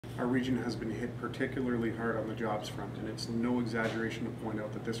Our region has been hit particularly hard on the jobs front, and it's no exaggeration to point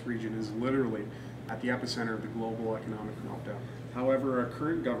out that this region is literally at the epicenter of the global economic meltdown. However, our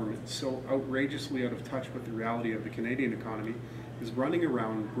current government, so outrageously out of touch with the reality of the Canadian economy, is running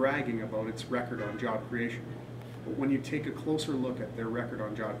around bragging about its record on job creation. But when you take a closer look at their record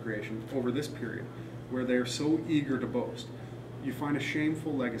on job creation over this period, where they are so eager to boast, you find a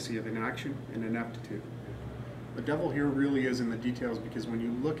shameful legacy of inaction and ineptitude. The devil here really is in the details, because when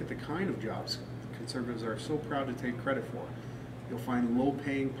you look at the kind of jobs the Conservatives are so proud to take credit for, you'll find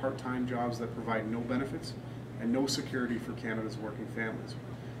low-paying part-time jobs that provide no benefits and no security for Canada's working families.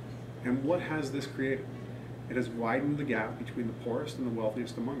 And what has this created? It has widened the gap between the poorest and the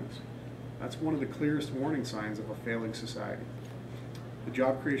wealthiest among us. That's one of the clearest warning signs of a failing society. The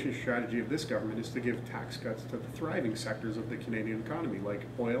job creation strategy of this government is to give tax cuts to the thriving sectors of the Canadian economy, like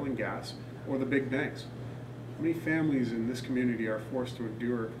oil and gas or the big banks. Many families in this community are forced to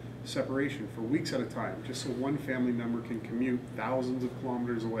endure separation for weeks at a time just so one family member can commute thousands of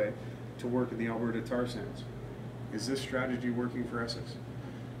kilometers away to work in the Alberta tar sands. Is this strategy working for Essex?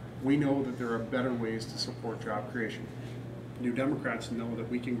 We know that there are better ways to support job creation. New Democrats know that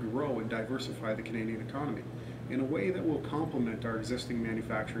we can grow and diversify the Canadian economy in a way that will complement our existing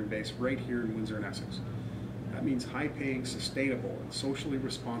manufacturing base right here in Windsor and Essex. That means high-paying, sustainable, and socially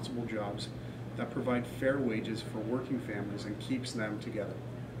responsible jobs that provide fair wages for working families and keeps them together.